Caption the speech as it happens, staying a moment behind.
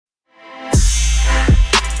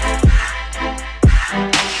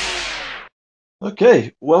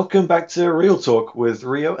Okay, welcome back to Real Talk with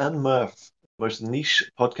Rio and Murph, the most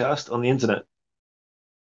niche podcast on the internet.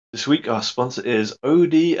 This week, our sponsor is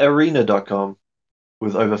odarena.com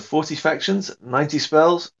with over 40 factions, 90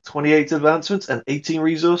 spells, 28 advancements, and 18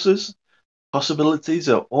 resources. Possibilities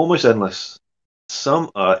are almost endless.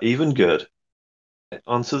 Some are even good.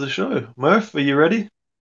 On to the show. Murph, are you ready?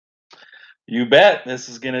 You bet. This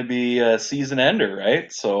is going to be a season ender,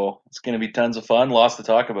 right? So it's going to be tons of fun. Lots to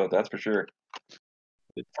talk about, that's for sure.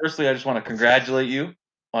 Firstly, I just want to congratulate you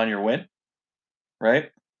on your win,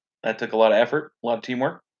 right? That took a lot of effort, a lot of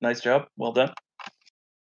teamwork. Nice job. Well done.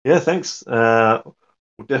 Yeah, thanks. We'll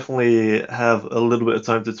definitely have a little bit of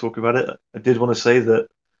time to talk about it. I did want to say that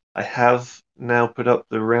I have now put up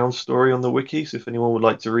the round story on the wiki, so if anyone would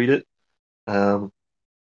like to read it, um,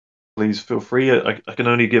 please feel free. I can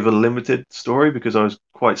only give a limited story because I was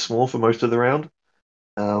quite small for most of the round,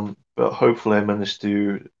 but hopefully I managed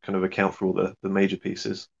to kind of account for all the major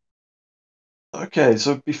pieces. Okay,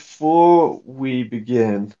 so before we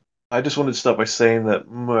begin, I just wanted to start by saying that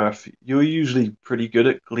Murph, you're usually pretty good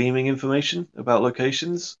at gleaming information about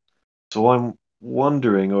locations. So I'm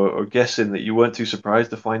wondering or guessing that you weren't too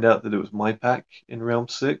surprised to find out that it was my pack in round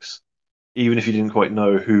six, even if you didn't quite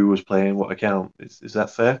know who was playing what account. Is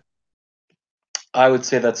that fair? I would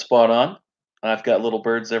say that's spot on. I've got little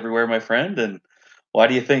birds everywhere, my friend. And why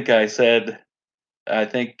do you think I said, I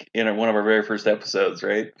think in one of our very first episodes,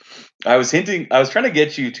 right? I was trying to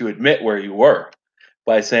get you to admit where you were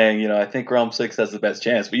by saying, I think Realm 6 has the best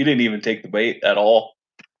chance, but you didn't even take the bait at all.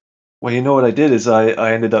 Well, you know what I did is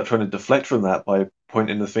I ended up trying to deflect from that by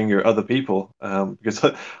pointing the finger at other people, because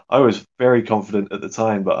I was very confident at the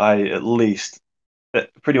time, but I at least at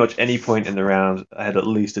pretty much any point in the round I had at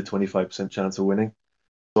least a 25% chance of winning.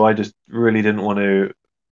 So I just really didn't want to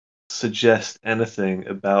suggest anything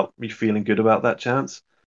about me feeling good about that chance.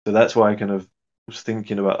 So that's why I kind of was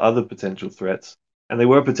thinking about other potential threats. And they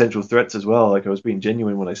were potential threats as well. Like I was being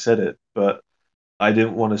genuine when I said it, but I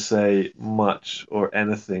didn't want to say much or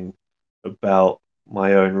anything about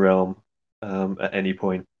my own realm at any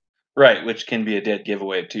point. Right, which can be a dead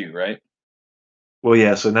giveaway too, right? Well,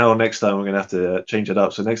 yeah, so now next time I'm going to have to change it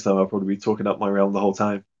up. So next time I'll probably be talking up my realm the whole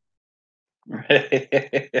time.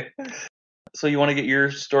 So you want to get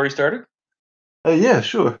your story started? Yeah,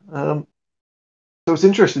 sure. So it's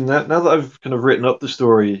interesting that now that I've kind of written up the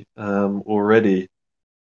story already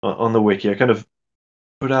on the wiki, I kind of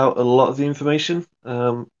put out a lot of the information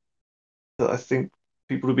that I think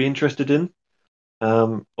people would be interested in.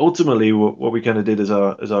 Ultimately, what we kind of did as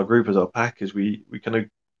our group, as our pack, is we kind of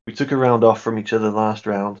we took a round off from each other last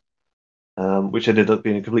round, which ended up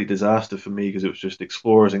being a complete disaster for me because it was just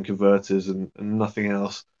explorers and converters and nothing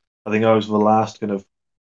else. I think I was the last kind of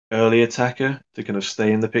early attacker to kind of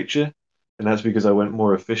stay in the picture, and that's because I went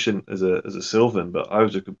more efficient as a Sylvan, but I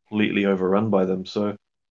was just completely overrun by them. So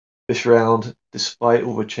this round, despite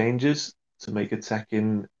all the changes to make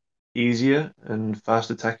attacking easier and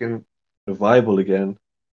fast attacking viable again,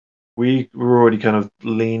 we were already kind of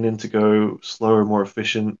leaning to go slower, more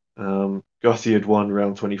efficient. Gothi had won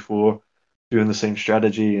round 24, doing the same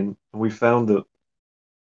strategy, and we found that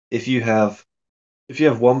if you have if you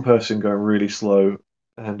have one person going really slow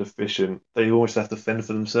and efficient, they almost have to fend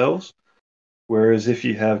for themselves. Whereas if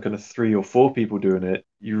you have kind of three or four people doing it,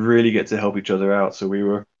 you really get to help each other out. So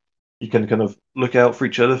you can kind of look out for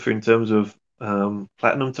each other for in terms of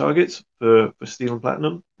platinum targets for steel and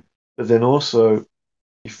platinum, but then also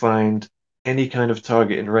you find any kind of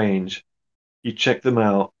target in range, you check them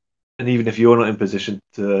out, and even if you're not in position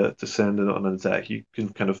to send on an attack, you can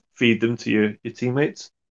kind of feed them to your teammates,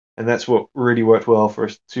 and that's what really worked well for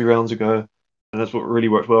us 2 rounds ago, and that's what really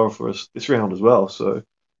worked well for us this round as well. So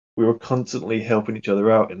we were constantly helping each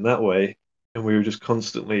other out in that way, and we were just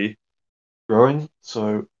constantly growing.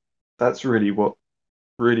 So that's really what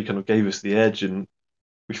really kind of gave us the edge. And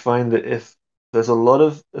we find that if there's a lot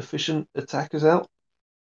of efficient attackers out,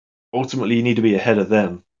 ultimately you need to be ahead of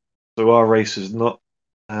them. So our race is not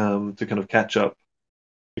to kind of catch up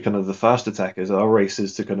to kind of the fast attackers. Our race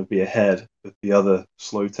is to kind of be ahead of the other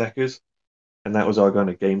slow attackers. And that was our kind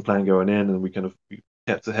of game plan going in. And we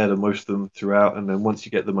kept ahead of most of them throughout. And then once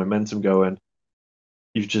you get the momentum going,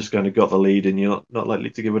 you've just kind of got the lead and you're not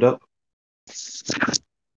likely to give it up.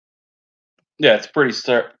 Yeah, it's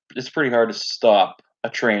pretty hard to stop a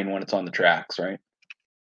train when it's on the tracks, right?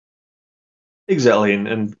 Exactly.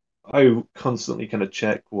 And I constantly kind of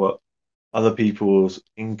check what other people's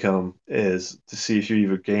income is to see if you're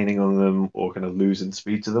either gaining on them or kind of losing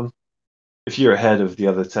speed to them. If you're ahead of the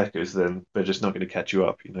other techers, then they're just not going to catch you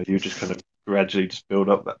up. You know, you just kind of gradually just build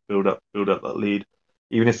up that lead.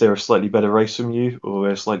 Even if they're a slightly better race from you or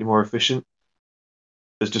they're slightly more efficient,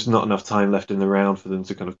 there's just not enough time left in the round for them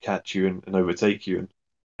to kind of catch you and overtake you.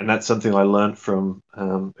 And that's something I learned from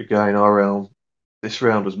a guy in our realm. This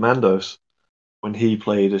round was Mandos when he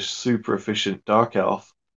played a super efficient Dark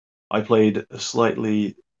Elf. I played a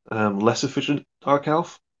slightly less efficient Dark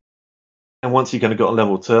Elf. And once he kind of got on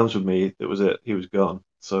level terms with me, that was it. He was gone.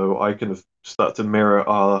 So I kind of started to mirror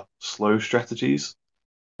our slow strategies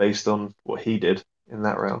based on what he did in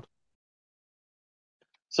that round.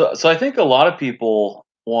 So I think a lot of people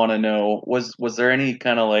want to know, was there any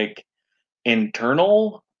kind of like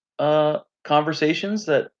internal conversations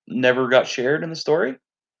that never got shared in the story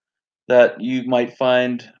that you might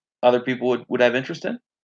find other people would have interest in?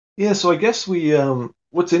 Yeah, so I guess we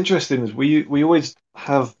what's interesting is we always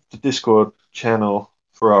have the Discord channel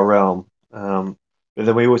for our realm. But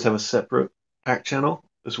then we always have a separate pack channel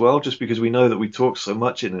as well, just because we know that we talk so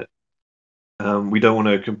much in it. We don't want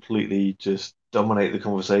to completely just dominate the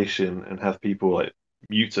conversation and have people like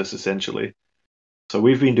mute us essentially. So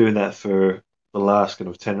we've been doing that for the last kind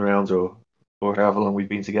of 10 rounds or however long we've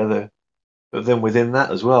been together. But then within that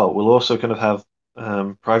as well, we'll also kind of have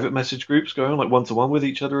private message groups going like one to one with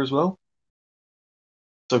each other as well.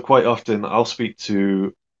 So quite often I'll speak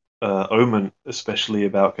to Omen, especially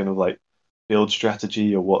about kind of like build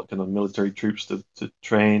strategy or what kind of military troops to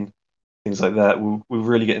train, things like that. We'll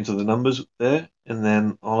really get into the numbers there. And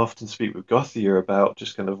then I'll often speak with Gothia about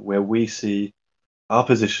just kind of where we see our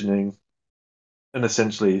positioning and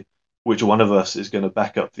essentially which one of us is going to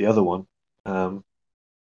back up the other one. Um,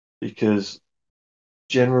 because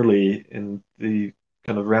generally in the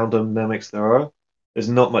kind of round dynamics there's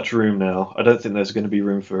not much room now. I don't think there's going to be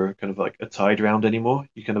room for kind of like a tied round anymore.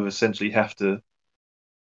 You kind of essentially have to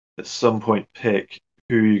at some point pick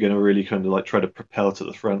who you're going to really kind of like try to propel to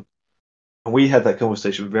the front. And we had that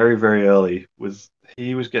conversation very, very early with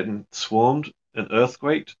he was getting swarmed and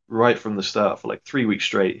earthquaked right from the start for like 3 weeks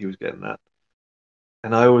straight. He was getting that.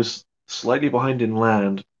 And I was slightly behind in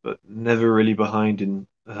land, but never really behind in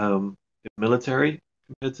military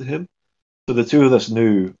compared to him. So the two of us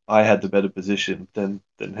knew I had the better position than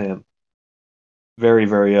him very,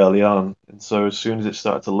 very early on. And so as soon as it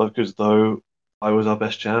started to look as though I was our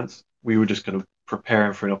best chance, we were just kind of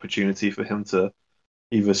preparing for an opportunity for him to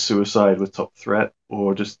either suicide with top threat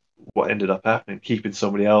or just what ended up happening, keeping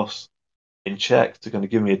somebody else in check to kind of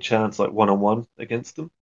give me a chance like one on one against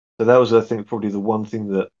them. So that was, I think, probably the one thing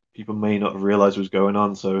that people may not have realized was going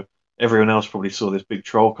on. So everyone else probably saw this big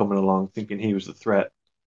troll coming along thinking he was the threat,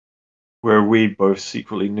 where we both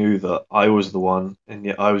secretly knew that I was the one, and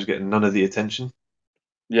yet I was getting none of the attention.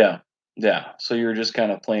 Yeah, yeah. So you're just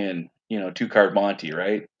kind of playing, two card Monty,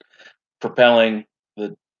 right? Propelling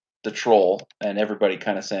the troll, and everybody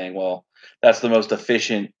kind of saying, "Well, that's the most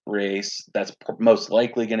efficient race. That's most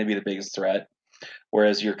likely going to be the biggest threat."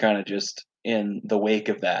 Whereas you're kind of just in the wake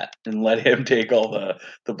of that and let him take all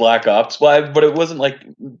the black ops. But it wasn't like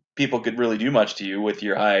people could really do much to you with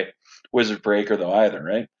your high wizard breaker though either,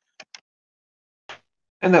 right?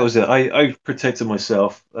 And that was it. I protected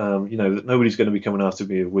myself, that nobody's going to be coming after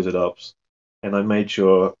me with wizard ups. And I made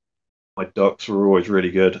sure my docks were always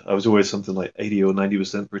really good. I was always something like 80 or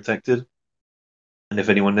 90% protected. And if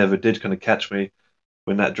anyone never did kind of catch me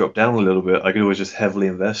when that dropped down a little bit, I could always just heavily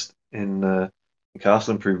invest in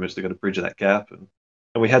castle improvements to kind of bridge that gap. And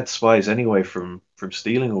we had spies anyway from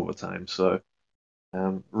stealing all the time. So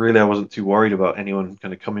really, I wasn't too worried about anyone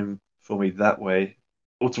kind of coming for me that way.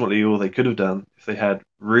 Ultimately, all they could have done if they had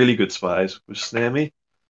really good spies was snare me.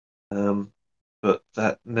 Um, but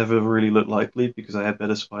that never really looked likely because I had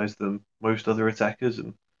better spies than most other attackers,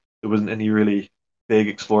 and there wasn't any really big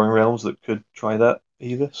exploring realms that could try that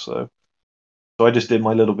either. So I just did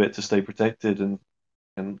my little bit to stay protected, and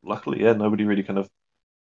luckily, yeah, nobody really kind of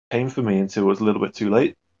came for me until it was a little bit too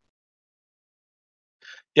late.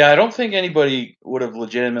 Yeah, I don't think anybody would have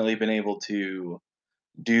legitimately been able to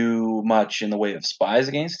do much in the way of spies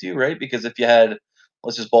against you, right? Because if you had,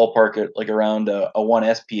 let's just ballpark it, like around a one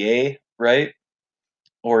SPA, right,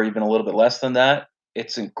 or even a little bit less than that,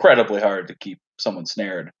 it's incredibly hard to keep someone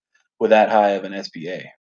snared with that high of an SPA.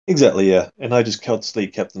 Exactly, yeah. And I just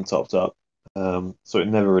constantly kept them topped up. So it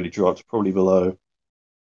never really dropped, probably below.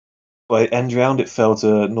 By end round, it fell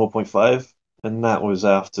to zero point 0.5, and that was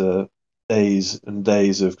after days and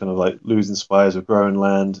days of kind of like losing spies of growing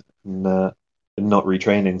land and not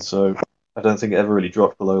retraining. So I don't think it ever really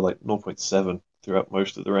dropped below like zero point 0.7 throughout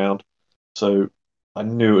most of the round. So I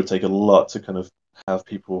knew it would take a lot to kind of have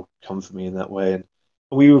people come for me in that way. And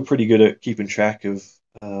we were pretty good at keeping track of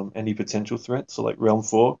any potential threats. So like Realm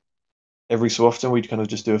 4, every so often we'd kind of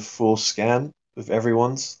just do a full scan of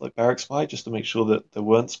everyone's like barrack spy just to make sure that there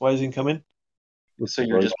weren't spies incoming. So the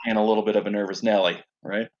you're bloke. just being a little bit of a nervous Nelly,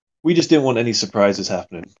 right? We just didn't want any surprises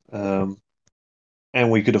happening. And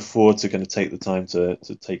we could afford to kind of take the time to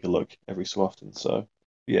take a look every so often. So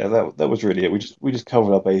yeah, that was really it. We just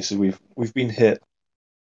covered our bases. We've been hit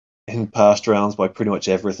in past rounds by pretty much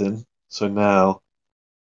everything. So now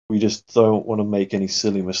we just don't want to make any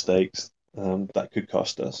silly mistakes that could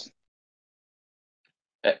cost us.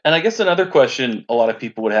 And I guess another question a lot of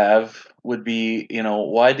people would have would be,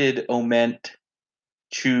 why did Oment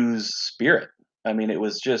choose Spirit? I mean, it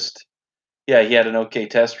was just, yeah, he had an okay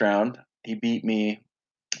test round. He beat me,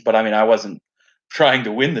 but I mean, I wasn't trying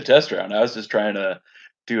to win the test round. I was just trying to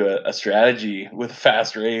do a strategy with a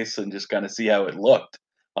fast race and just kind of see how it looked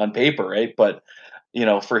on paper, right? But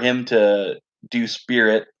for him to do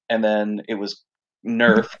Spirit and then it was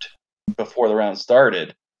nerfed before the round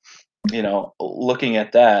started, looking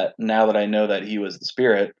at that now that I know that he was the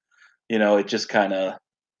Spirit, it just kind of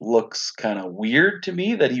looks kind of weird to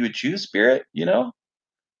me that he would choose Spirit,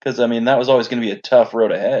 because I mean that was always going to be a tough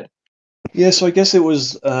road ahead. Yeah, so I guess it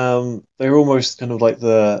was they were almost kind of like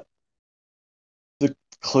the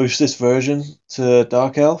closest version to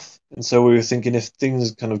Dark Elf. And so we were thinking if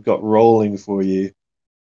things kind of got rolling for you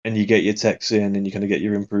and you get your techs in and you kind of get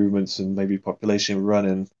your improvements and maybe population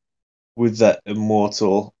running with that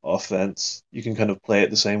immortal offense, you can kind of play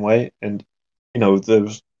it the same way. And there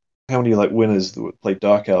was how many like winners that would play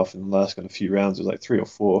Dark Elf in the last kind of few rounds? It was like three or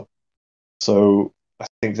four. So I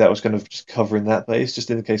think that was kind of just covering that base,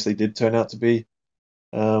 just in case they did turn out to be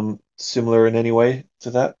similar in any way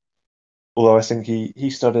to that. Although I think he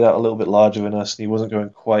started out a little bit larger than us and he wasn't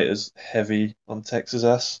going quite as heavy on techs as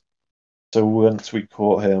us. So once we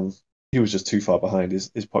caught him, he was just too far behind. His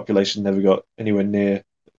population never got anywhere near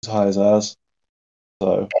as high as ours.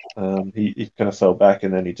 So he kind of fell back,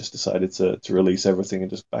 and then he just decided to release everything and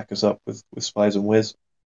just back us up with spies and whiz.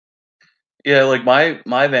 Yeah, like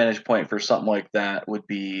my vantage point for something like that would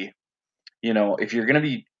be, if you're going to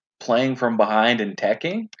be playing from behind and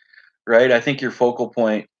teching, right? I think your focal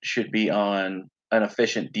point should be on an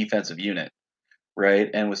efficient defensive unit, right?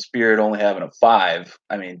 And with Spirit only having a 5,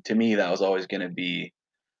 I mean, to me that was always going to be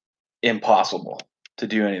impossible to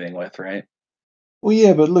do anything with, right? Well,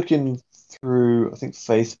 yeah, but looking through, I think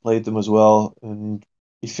Faith played them as well, and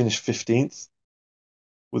he finished 15th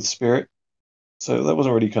with Spirit. So that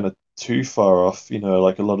wasn't really kind of too far off,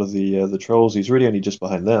 like a lot of the trolls. He's really only just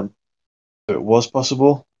behind them. So it was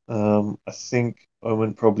possible. I think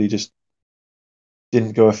Omen probably just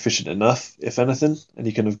didn't go efficient enough, if anything, and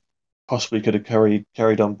he kind of possibly could have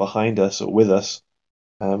carried on behind us or with us,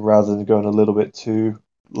 rather than going a little bit too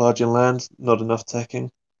large in land, not enough teching.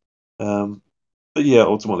 Um, but yeah,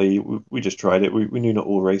 ultimately we just tried it. We knew not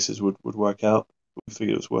all races would work out. But we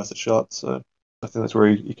figured it was worth a shot. So I think that's where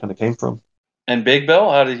he kind of came from. And Big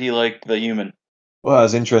Bell, how did he like the human? Well, that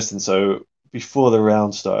was interesting. So before the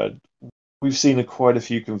round started, we've seen quite a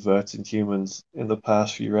few converting humans in the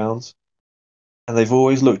past few rounds, and they've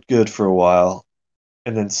always looked good for a while,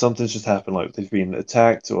 and then something's just happened, like they've been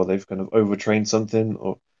attacked or they've kind of overtrained something,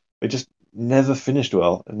 or they just never finished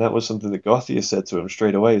well. And that was something that Gothia said to him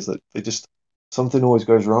straight away, is that they just something always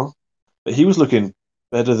goes wrong. But he was looking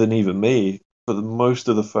better than even me for the most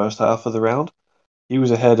of the first half of the round. He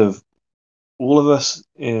was ahead of all of us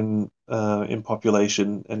in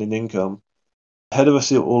population and in income, ahead of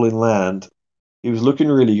us all in land. He was looking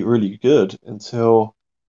really, really good until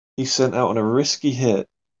he sent out on a risky hit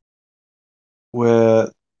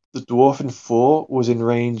where the dwarf in 4 was in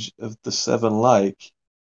range of the 7 like,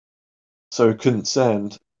 so he couldn't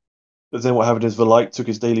send. But then what happened is the like took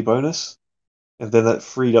his daily bonus, and then that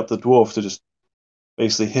freed up the dwarf to just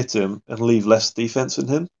basically hit him and leave less defense in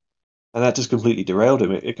him. And that just completely derailed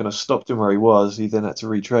him. It kind of stopped him where he was. He then had to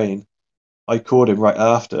retrain. I caught him right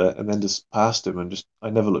after and then just passed him and just I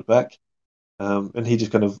never looked back. And he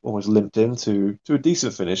just kind of almost limped into to a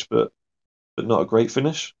decent finish, but not a great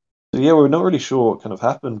finish. So yeah, we're not really sure what kind of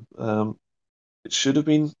happened. It should have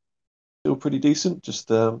been still pretty decent. Just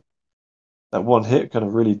that one hit kind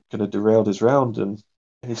of really kind of derailed his round, and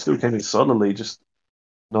he still came in solidly, just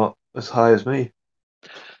not as high as me.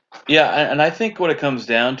 Yeah, and I think what it comes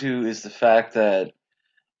down to is the fact that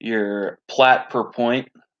your plat per point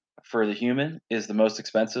for the human is the most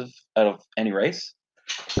expensive out of any race,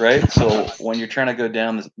 right? So when you're trying to go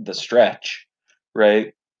down the stretch,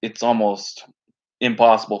 right, it's almost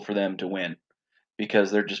impossible for them to win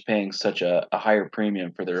because they're just paying such a higher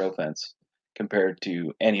premium for their offense compared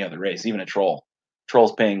to any other race, even a troll.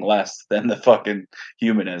 Troll's paying less than the fucking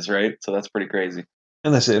human is, right? So that's pretty crazy.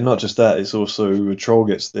 And that's it. And not just that, it's also a troll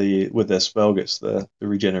gets the with their spell gets the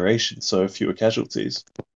regeneration, so fewer casualties.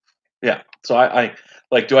 Yeah. So I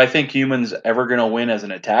like. Do I think humans ever going to win as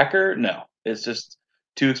an attacker? No. It's just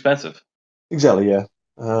too expensive. Exactly, yeah.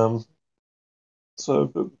 Um,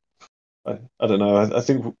 so I don't know. I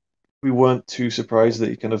think we weren't too surprised that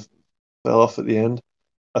he kind of fell off at the end.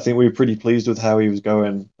 I think we were pretty pleased with how he was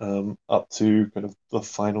going up to kind of the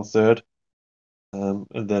final third, and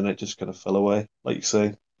then it just kind of fell away, like you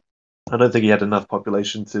say. I don't think he had enough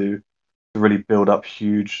population to really build up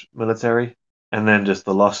huge military, and then just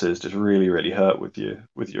the losses just really really hurt with your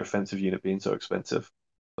offensive unit being so expensive.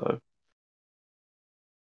 So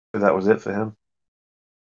that was it for him.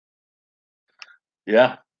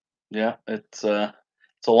 Yeah. Yeah. It's a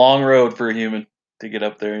long road for a human to get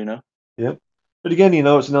up there. You know. Yep. But again,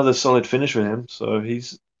 it's another solid finish for him. So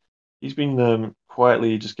he's been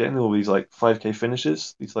quietly just getting all these like 5K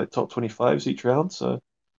finishes, these like top 25s each round. So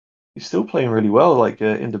he's still playing really well, like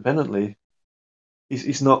independently.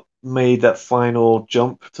 He's not made that final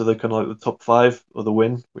jump to the kind of like the top five or the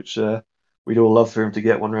win, which we'd all love for him to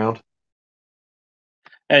get one round.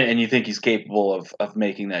 And you think he's capable of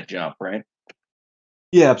making that jump, right?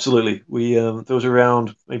 Yeah, absolutely. We there was a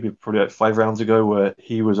round maybe probably like 5 rounds ago where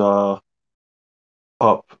he was our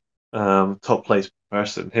top top place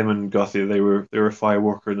person. Him and Gothia, they were a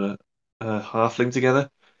firewalker and a halfling together,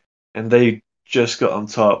 and they just got on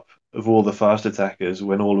top of all the fast attackers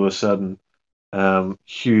when all of a sudden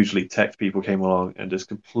hugely teched people came along and just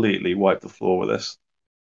completely wiped the floor with us.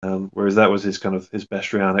 Whereas that was his kind of his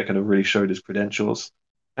best round. That kind of really showed his credentials,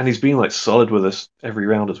 and he's been like solid with us every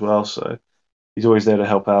round as well. So he's always there to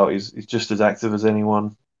help out. He's just as active as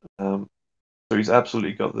anyone. Um, so he's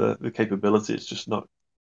absolutely got the capability. It's just not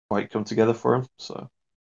quite come together for him. So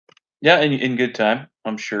Yeah, in good time.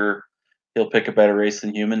 I'm sure he'll pick a better race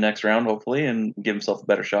than human next round, hopefully, and give himself a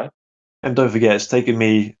better shot. and don't forget, it's taken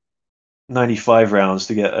me 95 rounds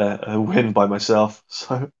to get a win by myself.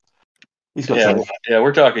 So he's got Yeah, time. yeah,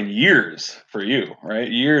 we're talking years for you, right?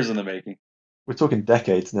 Years in the making. We're talking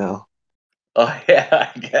decades now. Oh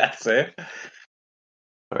yeah, I guess, eh?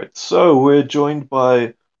 All right, so we're joined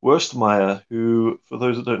by Wurstmeyer, who, for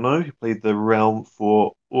those that don't know, he played the realm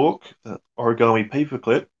for Orc, the origami paper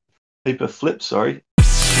flip, sorry.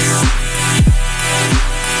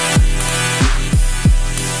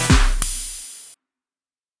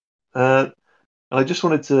 And I just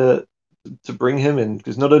wanted to bring him in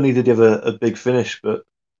because not only did he have a big finish, but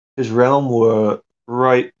his realm were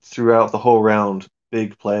right throughout the whole round,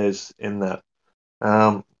 big players in that.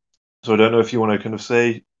 Um, so I don't know if you want to kind of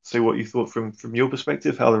say what you thought from your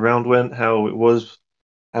perspective, how the round went, how it was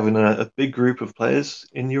having a big group of players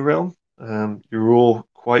in your realm. You were all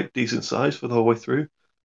quite decent size for the whole way through.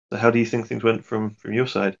 So how do you think things went from your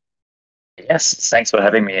side? Yes, thanks for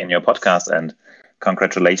having me in your podcast and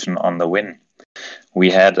congratulations on the win. We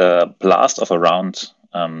had a blast of a round.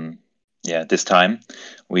 This time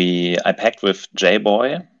I packed with J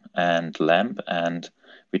Boy and Lamp, and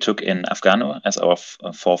we took in Afghano as our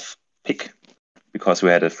fourth pick because we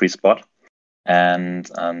had a free spot. And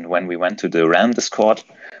when we went to the realm Discord,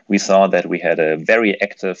 we saw that we had a very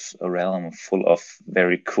active realm full of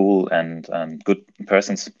very cool and good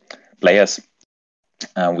players.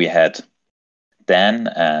 We had Dan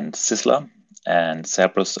and Sizzler and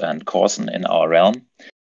Cerberus and Corson in our realm.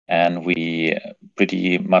 And we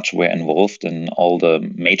pretty much were involved in all the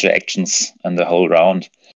major actions in the whole round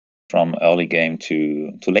from early game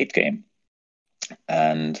to late game.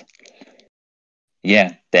 And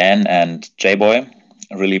yeah, Dan and J-Boy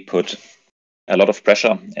really put a lot of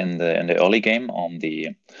pressure in the early game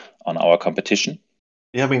on our competition.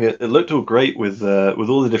 Yeah, I mean it looked all great with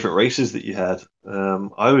all the different races that you had.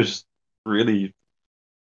 I was really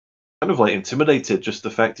kind of like intimidated just the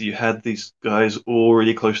fact that you had these guys all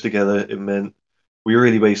really close together. It meant we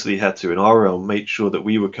really basically had to, in our realm, make sure that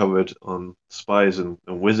we were covered on spies and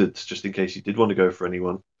wizards just in case you did want to go for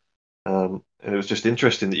anyone. And it was just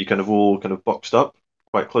interesting that you kind of all kind of boxed up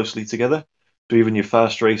quite closely together. So even your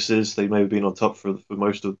fast races, they may have been on top for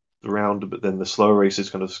most of the round, but then the slow races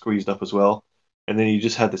kind of squeezed up as well. And then you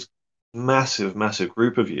just had this massive, massive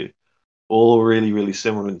group of you, all really, really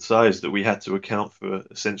similar in size that we had to account for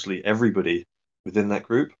essentially everybody within that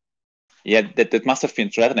group. Yeah, that must have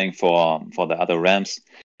been threatening for the other realms.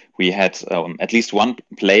 We had at least one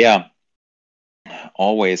player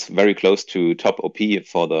always very close to top OP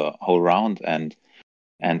for the whole round, and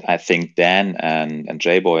I think Dan and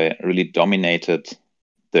J Boy really dominated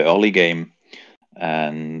the early game,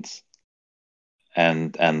 and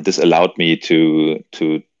this allowed me to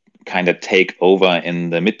kind of take over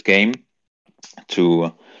in the mid game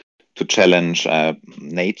to challenge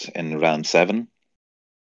Nate in round 7,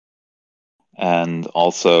 and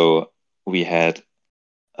also we had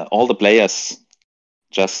all the players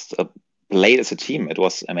just played as a team. It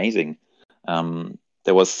was amazing.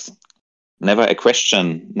 There was never a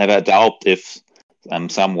question, never a doubt if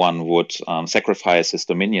someone would sacrifice his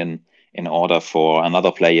dominion in order for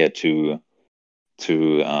another player to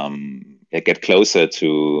get closer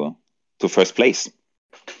to first place.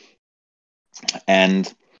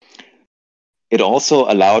 And it also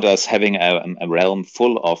allowed us, having a realm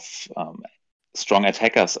full of strong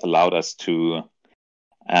attackers, allowed us to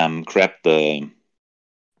grab our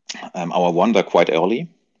wonder quite early,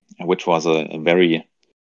 which was a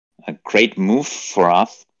great move for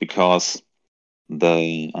us, because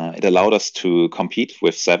it allowed us to compete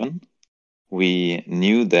with 7. We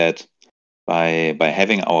knew that by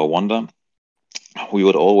having our wonder, we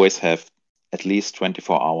would always have at least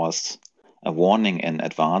 24 hours a warning in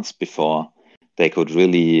advance before they could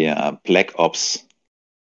really black ops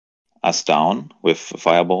us down with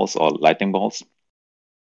fireballs or lightning bolts.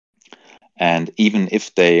 And even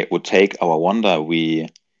if they would take our wonder, we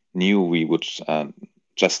knew we would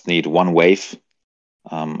just need one wave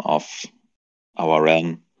of our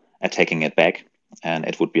realm attacking it back, and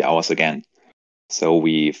it would be ours again. So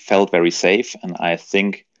we felt very safe, and I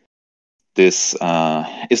think this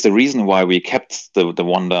is the reason why we kept the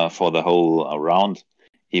wonder for the whole round,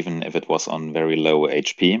 even if it was on very low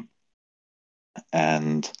HP.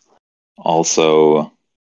 And also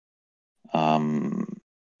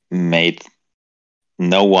made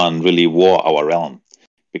no one really war our realm,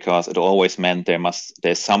 because it always meant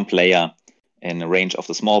there's some player in range of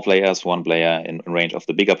the small players, one player in range of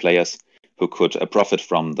the bigger players, who could profit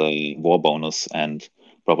from the war bonus and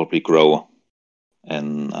probably grow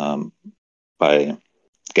by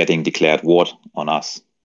getting declared war on us.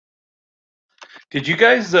 Did you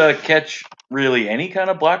guys catch really any kind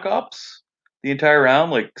of black ops the entire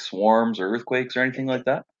round, like swarms or earthquakes or anything like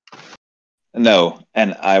that? No,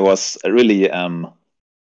 and I was really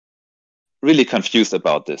confused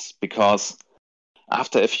about this, because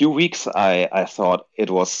after a few weeks, I thought it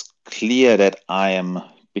was clear that I am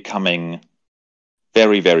becoming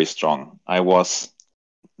very, very strong. I was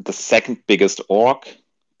the second biggest orc,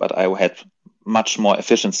 but I had much more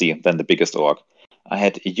efficiency than the biggest orc. I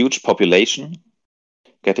had a huge population,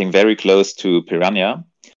 getting very close to Piranha,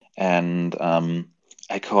 and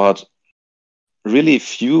I caught really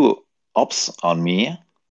few ops on me.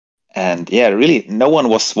 And yeah, really, no one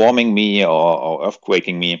was swarming me or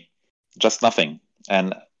earthquaking me, just nothing.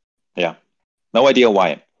 And yeah, no idea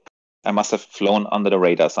why. I must have flown under the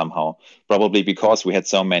radar somehow, probably because we had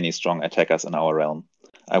so many strong attackers in our realm.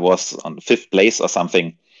 I was on 5th place or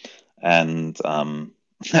something, and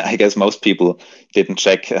I guess most people didn't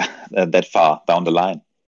check that far down the line.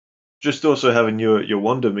 Just also having your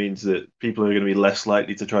wonder means that people are going to be less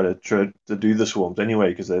likely to try to do the swarms anyway,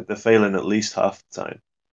 because they're failing at least half the time.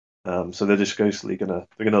 So they're just ghostly they're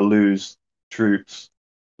gonna lose troops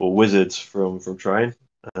or wizards from trying.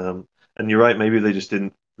 And you're right, maybe they just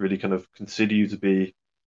didn't really kind of consider you to be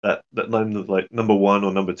that number 1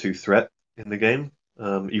 or number 2 threat in the game,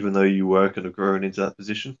 even though you were kind of growing into that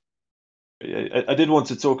position. I did want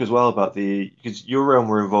to talk as well about because your realm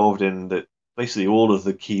were involved in basically all of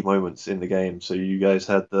the key moments in the game. So you guys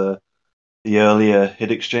had the earlier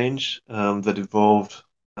hit exchange that involved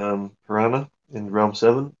Piranha in Realm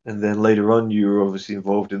 7, and then later on you were obviously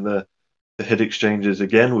involved in the hit exchanges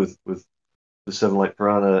again with the 7 like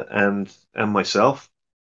Piranha and myself.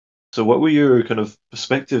 So what were your kind of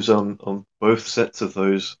perspectives on both sets of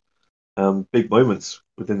those big moments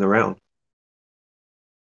within the round?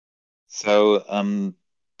 So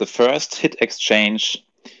the first hit exchange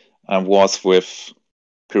was with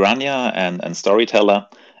Piranha and Storyteller,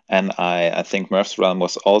 and I think Murph's Realm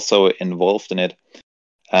was also involved in it.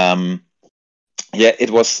 Yeah,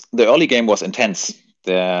 the early game was intense.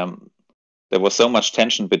 There was so much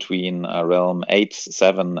tension between Realm 8,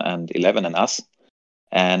 7, and 11 and us,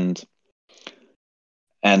 and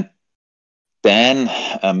Dan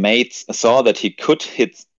saw that he could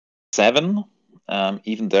hit 7,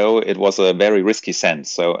 even though it was a very risky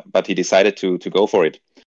send. But he decided to go for it,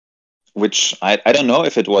 which I don't know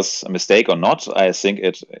if it was a mistake or not. I think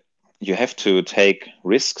you have to take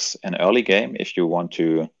risks in early game if you want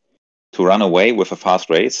to run away with a fast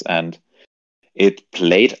race, and it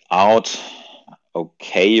played out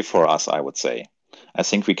okay for us, I would say. I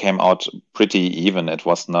think we came out pretty even. It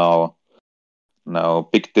was no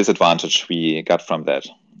big disadvantage we got from that.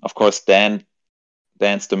 Of course, Dan's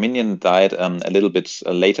Dominion died a little bit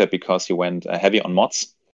later because he went heavy on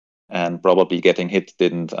mods, and probably getting hit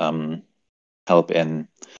didn't help in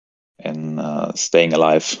staying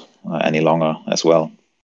alive any longer as well.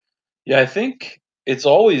 Yeah, I think it's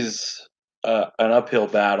always an uphill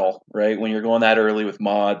battle, right? When you're going that early with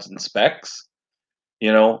mods and specs,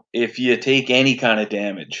 if you take any kind of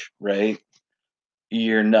damage, right,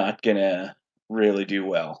 you're not gonna really do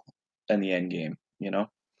well in the end game.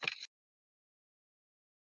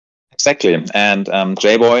 Exactly. And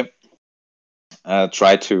J-Boy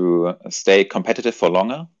tried to stay competitive for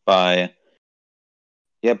longer by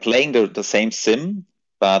playing the same sim,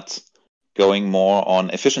 but going more on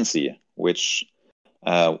efficiency, which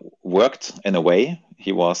worked in a way.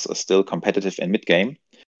 He was still competitive in mid game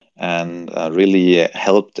and really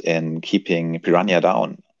helped in keeping Piranha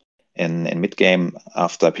down. In mid game,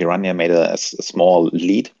 after Piranha made a small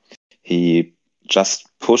lead, he just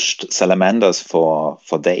pushed Salamanders for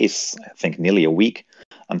days, I think nearly a week,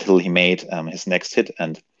 until he made his next hit.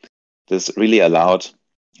 And this really allowed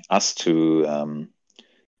us to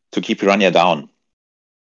keep Piranha down.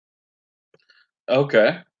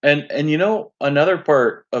 Okay. And another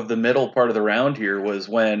part of the middle part of the round here was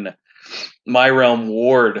when my realm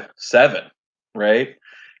ward 7, right?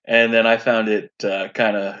 And then I found it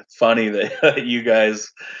kind of funny that you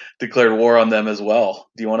guys declared war on them as well.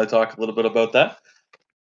 Do you want to talk a little bit about that?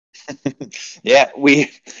 Yeah,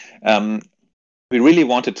 we really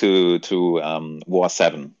wanted to war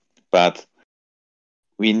 7, but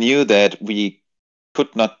we knew that we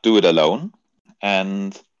could not do it alone,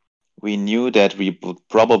 and we knew that we would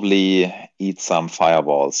probably eat some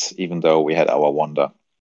fireballs, even though we had our wonder.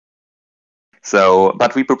 So,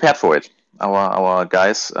 but we prepared for it. Our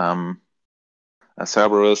guys,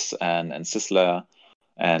 Cerberus and Sizzler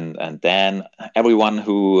and Dan, everyone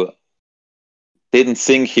who didn't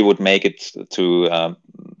think he would make it to a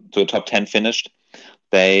top 10 finished,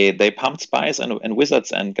 they pumped spies and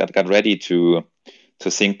wizards and got ready to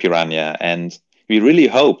sink Piranha. And we really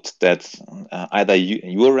hoped that either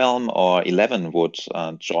your realm or 11 would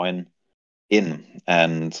join in.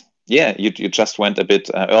 And yeah, you just went a bit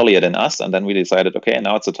earlier than us, and then we decided, okay,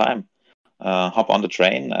 now it's the time. Hop on the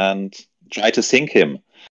train and try to sink him.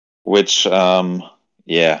 Which,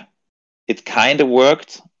 yeah, it kind of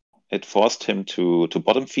worked. It forced him to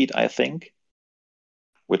bottom feed, I think,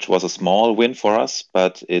 which was a small win for us,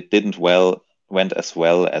 but it didn't went as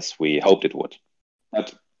well as we hoped it would.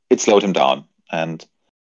 But it slowed him down, and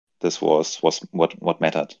this was what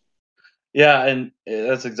mattered. Yeah, and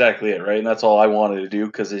that's exactly it, right? And that's all I wanted to do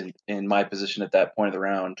because in my position at that point of the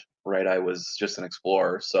round, right, I was just an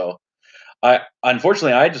explorer. So I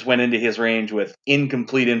just went into his range with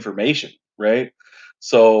incomplete information, right?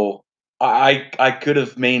 So I could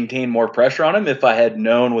have maintained more pressure on him if I had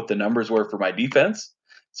known what the numbers were for my defense.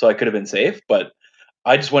 So I could have been safe, but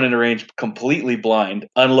I just went into range completely blind,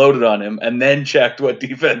 unloaded on him, and then checked what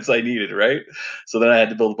defense I needed, right? So then I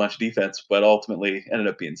had to build a bunch of defense, but ultimately ended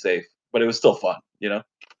up being safe. But it was still fun. Yeah,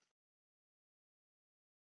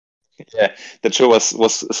 that sure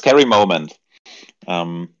was a scary moment.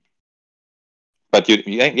 But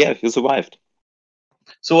you survived.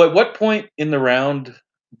 So at what point in the round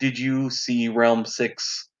did you see Realm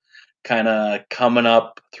 6 kind of coming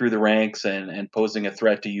up through the ranks and posing a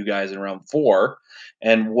threat to you guys in Realm 4?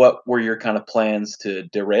 And what were your kind of plans to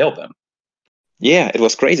derail them? Yeah, it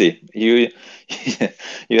was crazy. You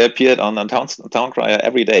you appeared on town crier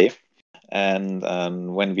every day, and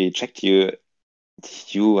when we checked you,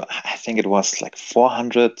 I think it was like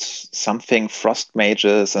 400 something frost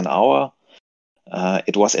mages an hour.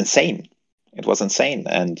 It was insane. It was insane,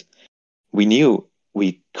 and we knew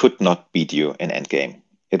we could not beat you in endgame.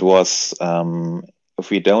 It was if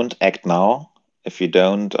we don't act now, if we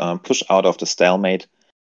don't push out of the stalemate,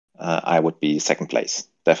 I would be second place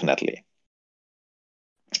definitely.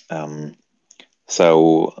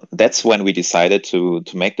 So that's when we decided to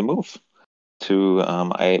make the move.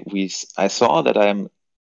 I saw that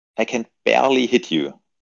I can barely hit you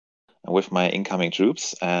with my incoming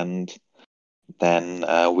troops, and then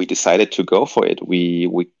we decided to go for it. We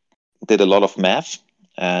did a lot of math,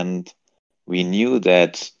 and we knew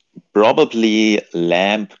that probably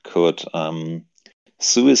Lamp could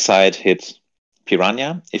suicide hit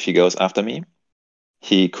Piranha if he goes after me.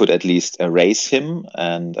 He could at least erase him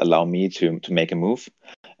and allow me to make a move.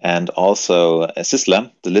 And also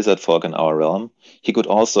Sizzler, the lizard folk in our realm, he could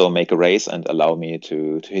also make a race and allow me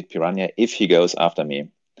to hit Piranha if he goes after me.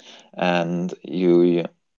 And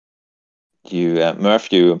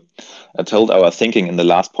Murph, you told our thinking in the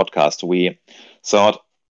last podcast. We thought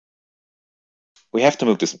we have to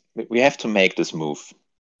move this. We have to make this move.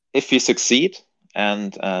 If we succeed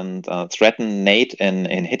and threaten Nate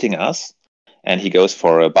in hitting us, and he goes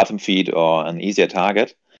for a bottom feed or an easier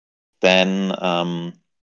target, then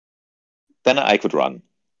I could run.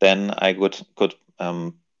 Then I could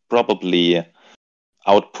probably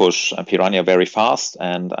outpush Piranha very fast,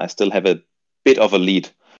 and I still have a bit of a lead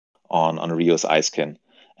on Rio's Icekin.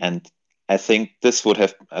 And I think this would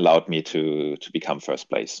have allowed me to become first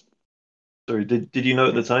place. Sorry, did you know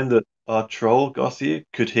at the time that our troll Gothia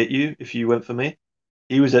could hit you if you went for me?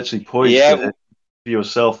 He was actually poised to Yeah, hit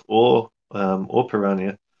yourself or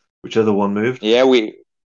Piranha, whichever one moved. yeah,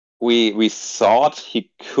 we thought he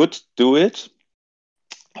could do it,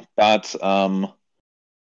 but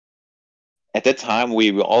at that time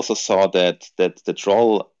we also saw that the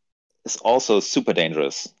troll is also super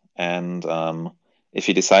dangerous, and if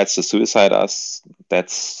he decides to suicide us,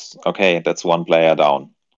 that's okay. That's one player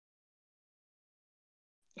down.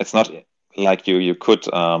 It's not like you could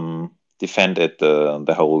defend it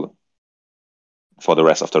the whole for the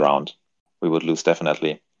rest of the round. We would lose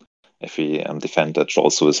definitely if we defend the troll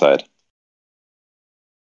suicide.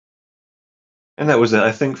 And that was it.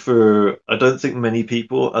 I don't think many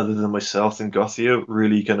people other than myself and Gothia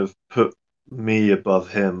really kind of put me above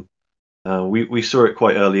him. We saw it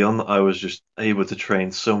quite early on that I was just able to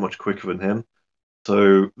train so much quicker than him.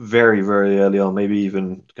 So very, very early on, maybe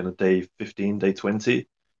even kind of day 15, day 20,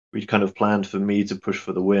 we kind of planned for me to push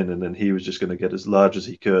for the win, and then he was just going to get as large as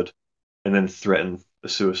he could, and then threaten a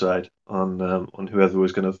suicide on whoever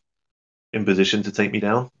was kind of in position to take me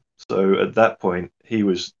down. So at that point, he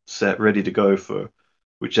was set, ready to go for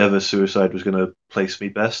whichever suicide was going to place me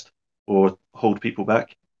best or hold people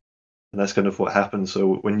back. And that's kind of what happened.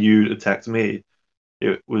 So when you attacked me,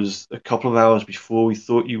 it was a couple of hours before we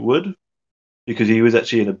thought you would, because he was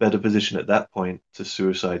actually in a better position at that point to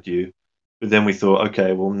suicide you. But then we thought,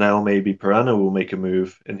 okay, well, now maybe Piranha will make a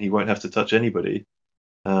move and he won't have to touch anybody.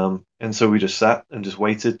 And so we just sat and just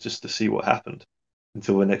waited just to see what happened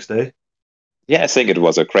until the next day. Yeah, I think it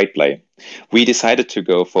was a great play. We decided to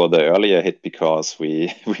go for the earlier hit because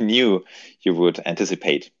we we knew you would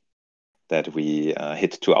anticipate that we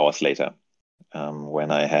hit 2 hours later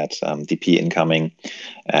when I had DP incoming,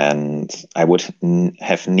 and I would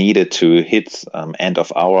have needed to hit end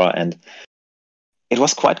of hour, and it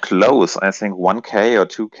was quite close. I think 1K or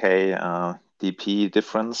 2K DP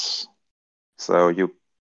difference. So you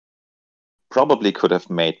probably could have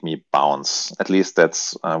made me bounce. At least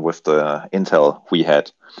that's with the intel we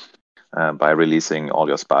had by releasing all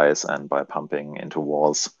your spies and by pumping into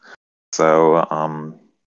walls. So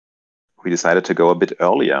we decided to go a bit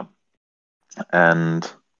earlier. And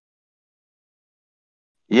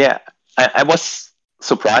yeah, I was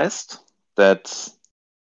surprised that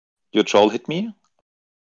your troll hit me.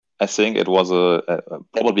 I think it was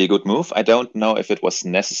probably a good move. I don't know if it was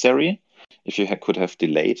necessary, if you could have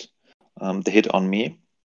delayed the hit on me.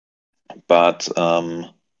 But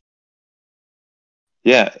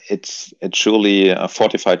yeah, it surely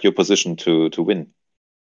fortified your position to win.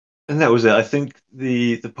 And that was it. I think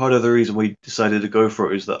the part of the reason we decided to go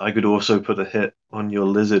for it is that I could also put a hit on your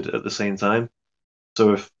lizard at the same time.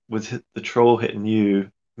 So if with the troll hitting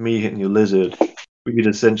you, me hitting your lizard, we could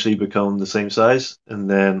essentially become the same size. And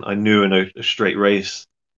then I knew in a straight race,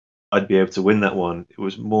 I'd be able to win that one. It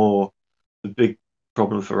was more the big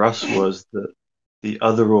problem for us was that the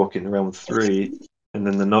other orc in round 3 and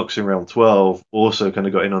then the Nox in round 12 also kind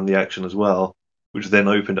of got in on the action as well, which then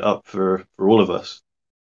opened it up for all of us.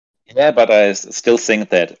 Yeah, but I still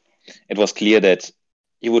think that it was clear that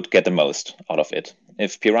you would get the most out of it.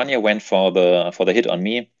 If Piranha went for the hit on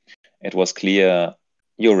me, it was clear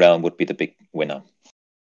your realm would be the big winner.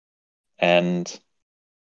 And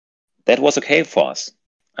that was okay for us.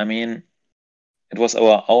 I mean, it was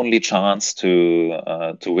our only chance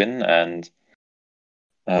to win, and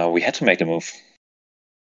we had to make the move.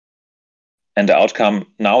 And the outcome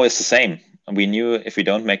now is the same. We knew if we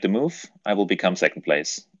don't make the move, I will become second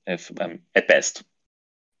place, if at best.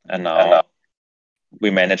 And now we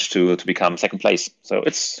managed to become second place, so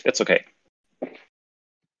it's okay.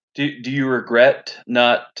 Do you regret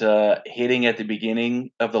not hitting at the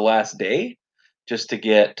beginning of the last day, just to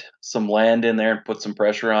get some land in there and put some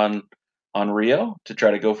pressure on Rio to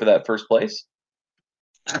try to go for that first place?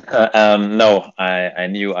 No, I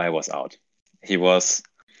knew I was out. He was.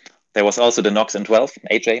 There was also the Nox in 12,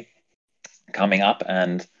 AJ, coming up,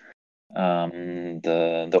 and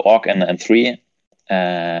the Orc in 3,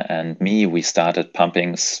 and me. We started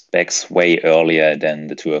pumping specs way earlier than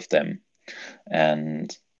the two of them,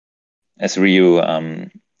 and as Ryu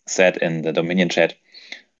said in the Dominion chat,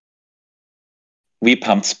 we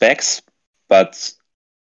pumped specs, but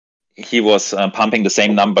he was pumping the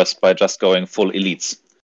same numbers by just going full elites.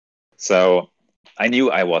 So I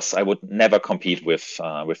knew I would never compete with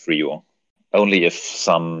Ryu. Only if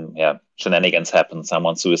some shenanigans happen,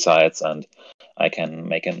 someone suicides, and I can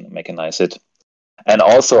make a nice hit. And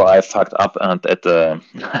also, I fucked up at the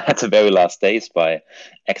at the very last days by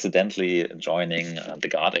accidentally joining the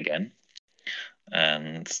guard again,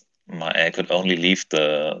 and I could only leave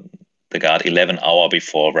the guard 11 hours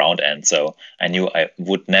before round end, so I knew I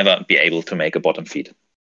would never be able to make a bottom feed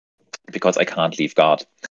because I can't leave guard.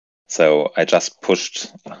 So I just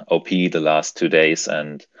pushed OP the last 2 days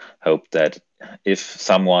and hoped that if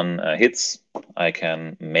someone hits, I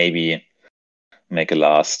can maybe make a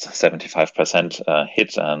last 75%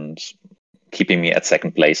 hit and keeping me at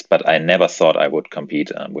second place. But I never thought I would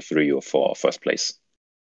compete with Ryu for first place.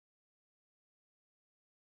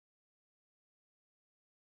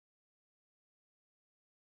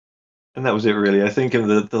 And that was it, really. I think in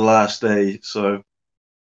the last day, so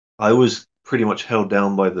I was pretty much held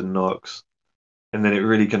down by the Nox, and then it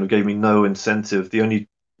really kind of gave me no incentive. The only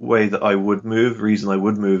way that I would move, reason I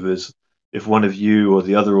would move, is if one of you or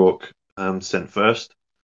the other orc sent first,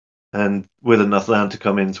 and with enough land to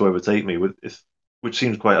come in to overtake me, which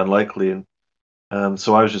seems quite unlikely. And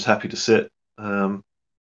so I was just happy to sit.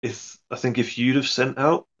 If I think if you'd have sent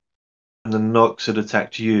out and the Nox had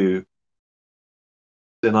attacked you,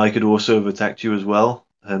 then I could also have attacked you as well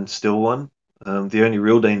and still won. The only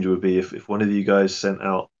real danger would be if one of you guys sent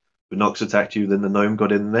out, the Nox attacked you, then the gnome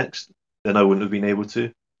got in next, then I wouldn't have been able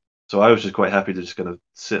to. So I was just quite happy to just kind of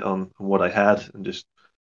sit on what I had and just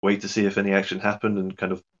wait to see if any action happened and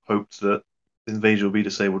kind of hoped that the invasion would be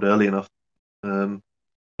disabled early enough. But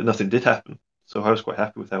nothing did happen. So I was quite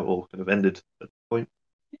happy with how it all kind of ended at the point.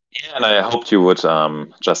 Yeah, and I hoped you would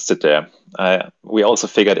just sit there. We also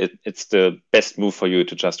figured it's the best move for you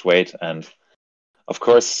to just wait. And of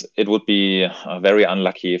course, it would be very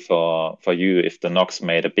unlucky for you if the Nox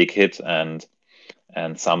made a big hit and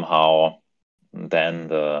somehow then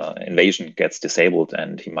the invasion gets disabled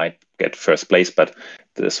and he might get first place. But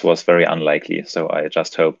this was very unlikely. So I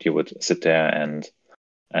just hoped you would sit there and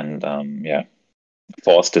yeah,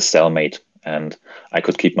 force this stalemate, and I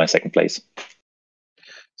could keep my second place.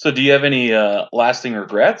 So, do you have any lasting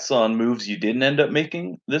regrets on moves you didn't end up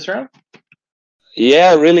making this round?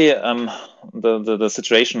 Yeah, really. The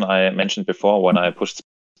situation I mentioned before when I pushed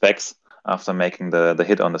specs after making the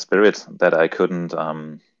hit on the spirit, that I couldn't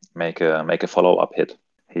make a follow-up hit.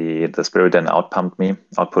 The spirit then outpumped me,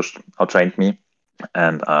 outtrained me,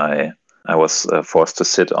 and I was forced to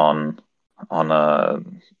sit on a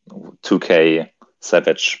 2K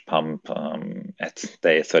savage pump at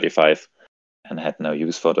day 35 and had no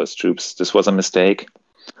use for those troops. This was a mistake,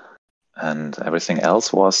 and everything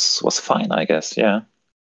else was fine, I guess. Yeah.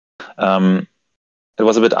 It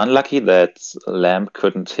was a bit unlucky that Lamb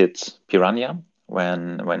couldn't hit Piranha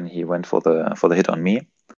when he went for the hit on me.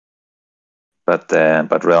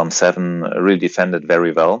 But Realm 7 really defended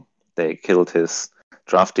very well. They killed his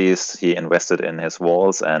draftees. He invested in his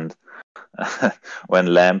walls, and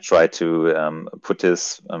when Lamb tried to put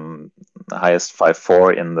his highest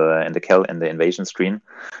 5/4 in the invasion screen,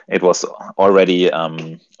 it was already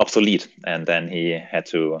obsolete, and then he had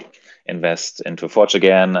to invest into Forge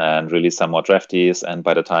again and release some more draftees. And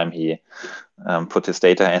by the time he put his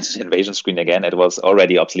data into the invasion screen again, it was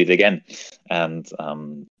already obsolete again. And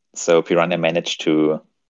so Piranha managed to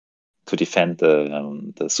defend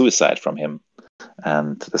the suicide from him,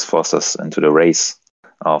 and this forced us into the race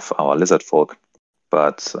of our lizard folk.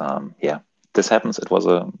 But yeah, this happens. It was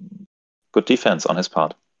a good defense on his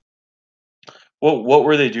part. Well, what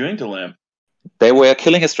were they doing to Lamb? They were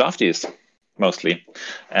killing his draftees mostly,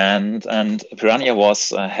 and Piranha was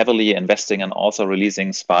heavily investing and also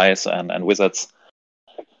releasing spies and wizards,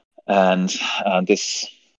 and this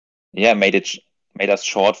made us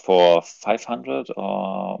short for 500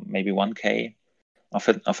 or maybe 1K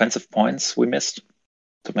offensive points we missed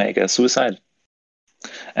to make a suicide.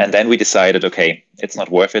 And then we decided, okay, it's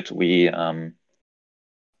not worth it. We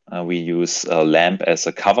use a lamp as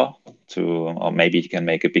a cover or maybe he can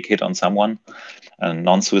make a big hit on someone,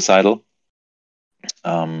 non-suicidal.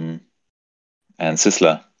 And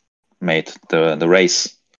Sizzler made the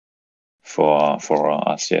race for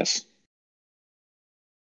us, yes.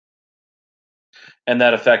 And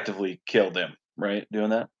that effectively killed him, right?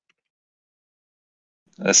 Doing that?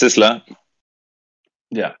 Sizzler?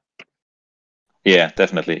 Yeah. Yeah,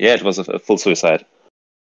 definitely. Yeah, it was a full suicide.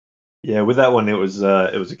 Yeah, with that one, it was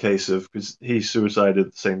a case of, because he suicided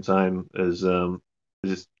at the same time as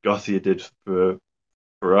Gothia did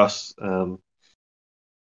for us,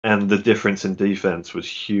 and the difference in defense was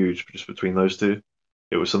huge just between those two.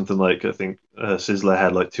 It was something like, I think Sizzler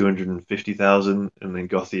had like 250,000, and then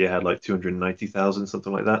Gothia had like 290,000,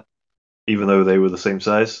 something like that, even though they were the same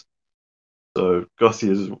size. So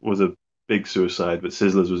Gothia's was a big suicide, but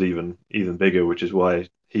Sizzler's was even bigger, which is why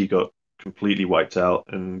he got completely wiped out,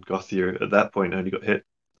 and Gothier at that point only got hit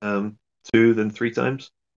 2, then 3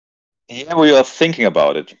 times. Yeah, we were thinking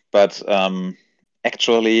about it, but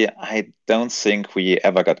actually, I don't think we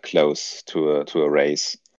ever got close to a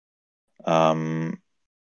race.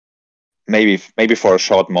 Maybe for a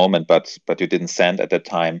short moment, but you didn't stand at that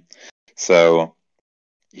time. So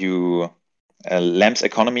you Lamb's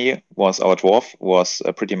economy was our dwarf was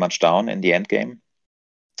pretty much down in the end game.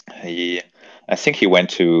 I think he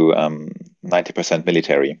went to 90%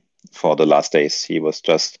 military for the last days. He was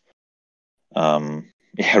just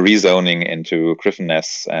rezoning into Griffin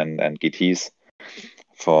nests and GTs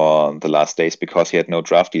for the last days because he had no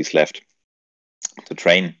draftees left to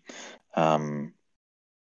train.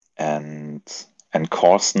 And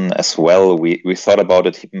Corson as well. We thought about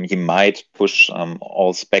it. He might push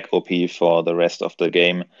all spec OP for the rest of the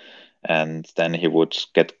game, and then he would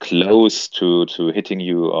get close to hitting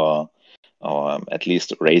you or at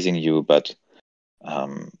least raising you. But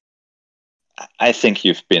I think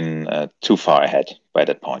you've been too far ahead by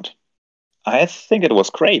that point. I think it was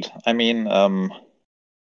great. I mean, I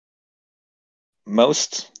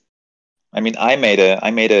made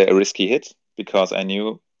a risky hit because I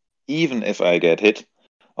knew even if I get hit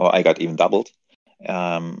or I got even doubled,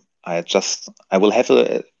 I will have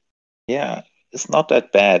it's not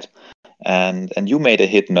that bad. And you made a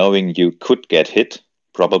hit knowing you could get hit,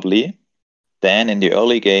 probably. Dan in the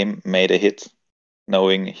early game made a hit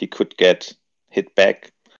knowing he could get hit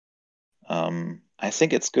back. I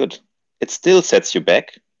think it's good. It still sets you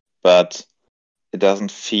back, but it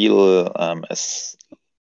doesn't feel as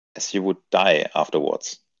you would die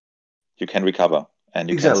afterwards. You can recover and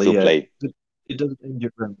you can Exactly, still yeah. play. It doesn't end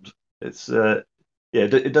your round. It's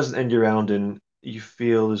it doesn't end your round, and you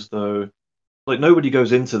feel as though like nobody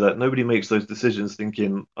goes into that. Nobody makes those decisions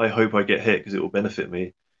thinking, "I hope I get hit because it will benefit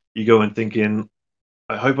me." You go in thinking,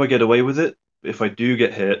 "I hope I get away with it. If I do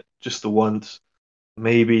get hit, just the once,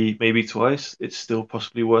 maybe twice, it's still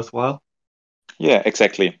possibly worthwhile." Yeah,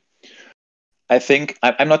 exactly. I think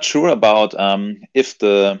I'm not sure about if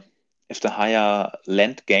the higher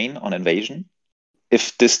land gain on invasion,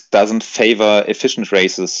 if this doesn't favor efficient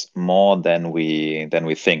races more than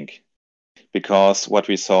we think, because what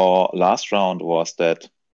we saw last round was that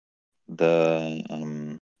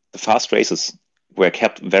the fast races were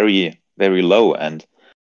kept very very low, and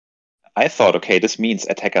I thought, okay, this means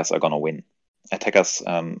attackers are gonna win. Attackers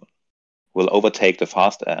will overtake the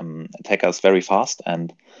fast attackers very fast,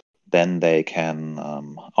 and then they can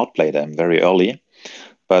outplay them very early.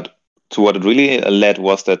 But to what it really led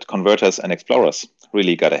was that converters and explorers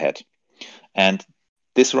really got ahead. And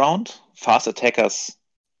this round, fast attackers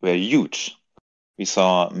were huge. We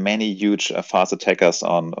saw many huge fast attackers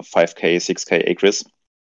on 5K, 6K acres.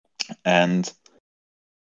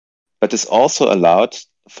 But this also allowed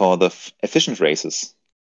for the efficient races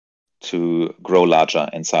to grow larger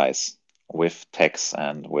in size with techs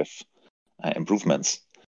and with improvements.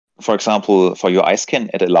 For example, for your Icekin,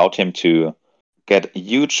 it allowed him to get a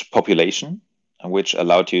huge population, which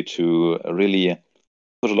allowed you to really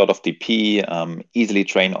put a lot of DP, easily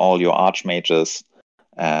train all your archmages,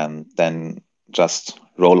 and then just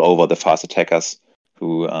roll over the fast attackers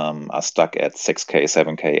who are stuck at 6K,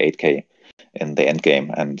 7K, 8K in the end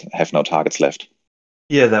game and have no targets left.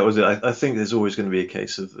 Yeah, that was it. I think there's always going to be a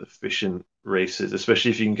case of efficient races,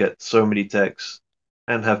 especially if you can get so many techs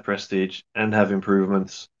and have prestige and have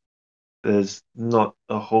improvements. There's not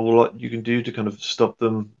a whole lot you can do to kind of stop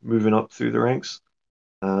them moving up through the ranks.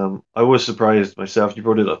 I was surprised myself. You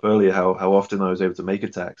brought it up earlier how often I was able to make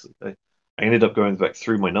attacks. I ended up going back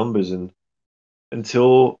through my numbers, and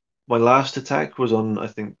until my last attack was on, I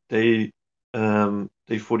think, day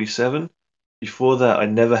 47. Before that, I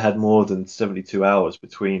never had more than 72 hours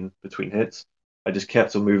between hits. I just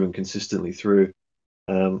kept on moving consistently through.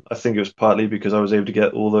 I think it was partly because I was able to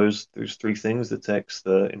get all those 3 things: the text,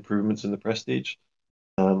 the improvements, and the prestige.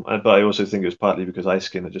 But I also think it was partly because ice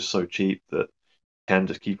skin are just so cheap that you can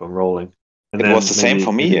just keep on rolling. And It was then the same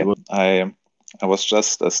for maybe me. it was, I was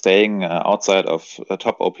just staying outside of the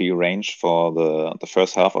top OP range for the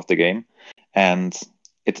first half of the game, and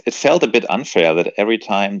it felt a bit unfair that every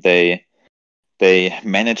time they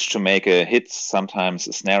managed to make a hit,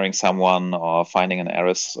 sometimes snaring someone or finding an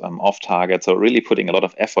Eris off target, so really putting a lot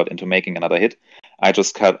of effort into making another hit. I could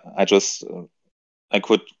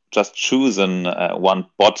just choose one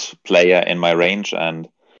bot player in my range and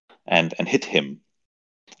hit him.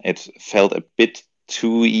 It felt a bit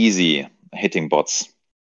too easy hitting bots.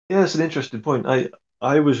 yeah, it's an interesting point.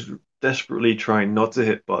 I was desperately trying not to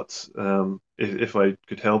hit bots, if I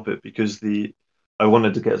could help it, because I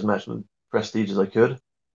wanted to get as much prestige as I could.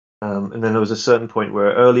 And then there was a certain point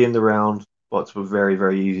where early in the round, bots were very,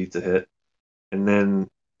 very easy to hit. And then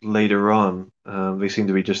later on, they seemed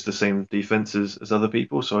to be just the same defenses as other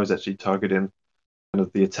people. So I was actually targeting kind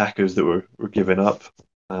of the attackers that were giving up.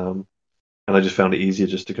 And I just found it easier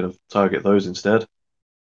just to kind of target those instead.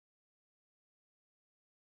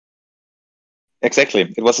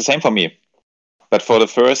 Exactly. It was the same for me. But for the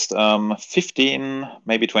first 15,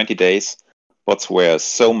 maybe 20 days, bots were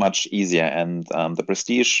so much easier, and the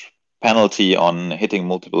prestige penalty on hitting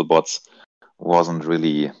multiple bots wasn't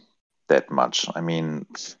really that much. I mean,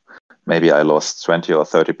 maybe I lost 20 or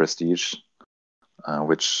 30 prestige,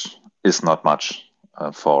 which is not much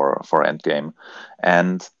for endgame.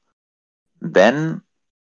 And then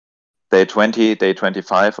day 20, day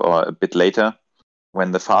 25, or a bit later,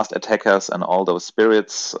 when the fast attackers and all those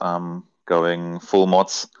spirits going full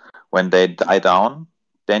mods, when they die down,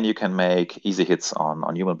 then you can make easy hits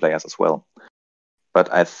on human players as well.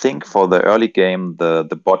 But I think for the early game,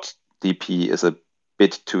 the bot DP is a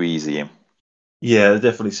bit too easy. Yeah, it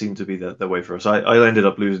definitely seemed to be that way for us. I ended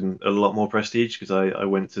up losing a lot more prestige because I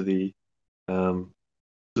went to um,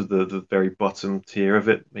 the very bottom tier of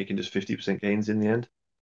it, making just 50% gains in the end.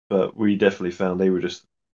 But we definitely found they were just,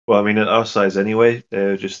 well, I mean, at our size anyway,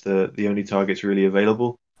 they're just the only targets really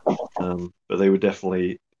available. But they were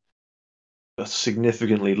definitely a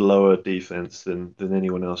significantly lower defense than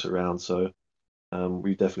anyone else around. So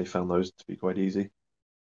we definitely found those to be quite easy.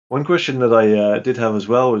 One question that I did have as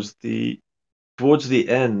well was the towards the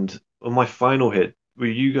end on my final hit. Were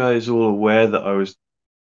you guys all aware that I was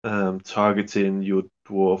targeting your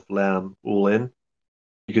dwarf lamb all in?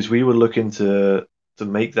 Because we were looking to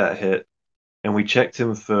make that hit, and we checked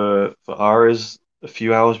him for auras a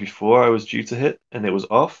few hours before I was due to hit, and it was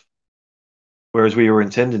off. Whereas we were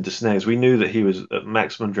intending to snares, we knew that he was at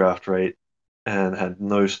maximum draft rate and had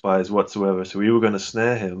no spies whatsoever, so we were going to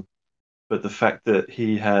snare him. But the fact that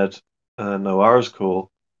he had no auras call,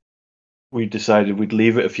 we decided we'd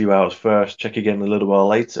leave it a few hours first, check again a little while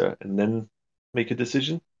later, and then make a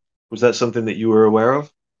decision. Was that something that you were aware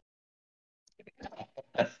of?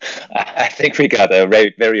 I think we got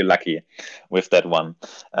very, very lucky with that one.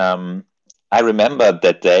 I remember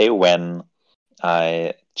that day when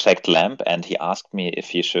I checked Lamp and he asked me if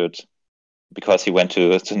he should, because he went to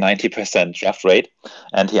 90% draft rate,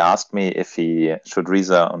 and he asked me if he should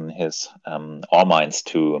rezone his ore mines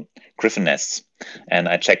to Griffin nests. And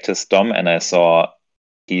I checked his DOM and I saw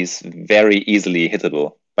he's very easily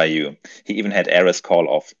hittable by you. He even had Ares call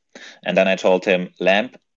off. And then I told him,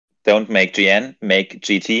 Lamp, don't make GN, make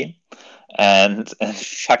GT, and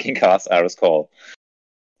fucking cast Ares call.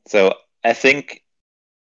 So I think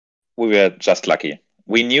we were just lucky.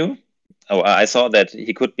 We knew, I saw that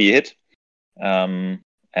he could be hit. And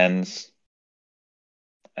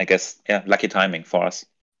I guess, yeah, lucky timing for us.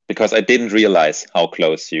 Because I didn't realize how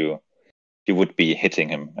close you would be hitting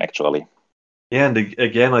him, actually. Yeah, and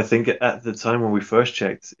again, I think at the time when we first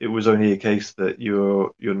checked, it was only a case that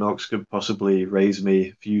your Nox could possibly raise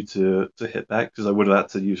me for you to hit back because I would have had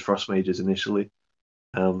to use Frost Mages initially.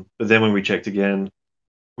 But then when we checked again,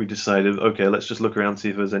 we decided, okay, let's just look around see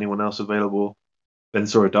if there's anyone else available. Then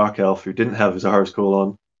saw a Dark Elf who didn't have his Ares Call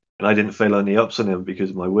on, and I didn't fail any ups on him because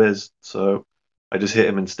of my Wiz, so I just hit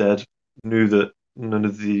him instead. Knew that none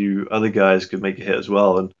of the other guys could make a hit as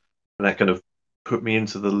well, and that kind of put me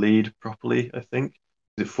into the lead properly, I think.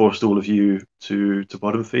 It forced all of you to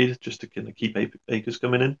bottom feed just to kind of keep acres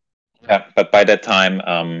coming in. Yeah, but by that time,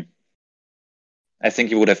 I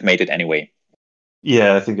think you would have made it anyway.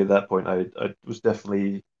 Yeah, I think at that point I was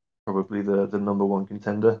definitely probably the number one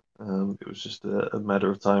contender. It was just a matter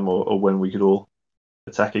of time or when we could all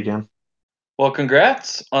attack again. Well,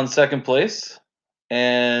 congrats on second place,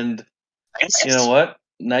 and Thanks. you know what?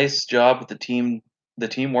 Nice job with the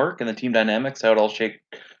teamwork and the team dynamics, how it all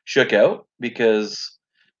shook out. Because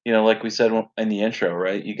like we said in the intro,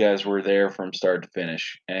 right? You guys were there from start to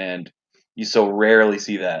finish, and you so rarely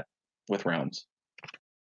see that with rounds.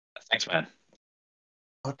 Thanks, man.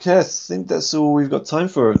 Okay, I think that's all we've got time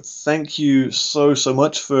for. Thank you so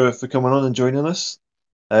much for coming on and joining us.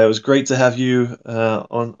 It was great to have you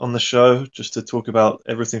on the show just to talk about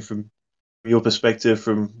everything from your perspective,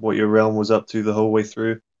 from what your realm was up to the whole way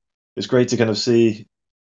through. It's great to kind of see.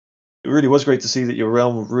 It really was great to see that your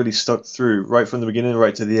realm really stuck through right from the beginning,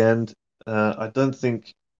 right to the end. I don't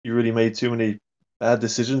think you really made too many bad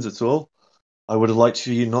decisions at all. I would have liked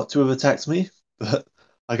for you not to have attacked me, but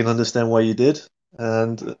I can understand why you did.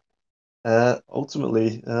 And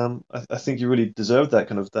ultimately, I think you really deserved that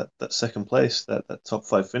kind of that second place, that top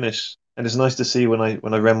five finish. And it's nice to see when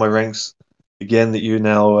I ran my ranks again that you're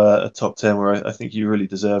now a top 10, where I think you really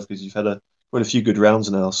deserve because you've had a quite a few good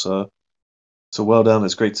rounds now. So well done.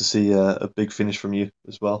 It's great to see a big finish from you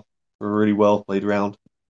as well. A really well played round.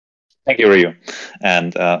 Thank you, Ryu.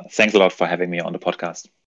 And thanks a lot for having me on the podcast.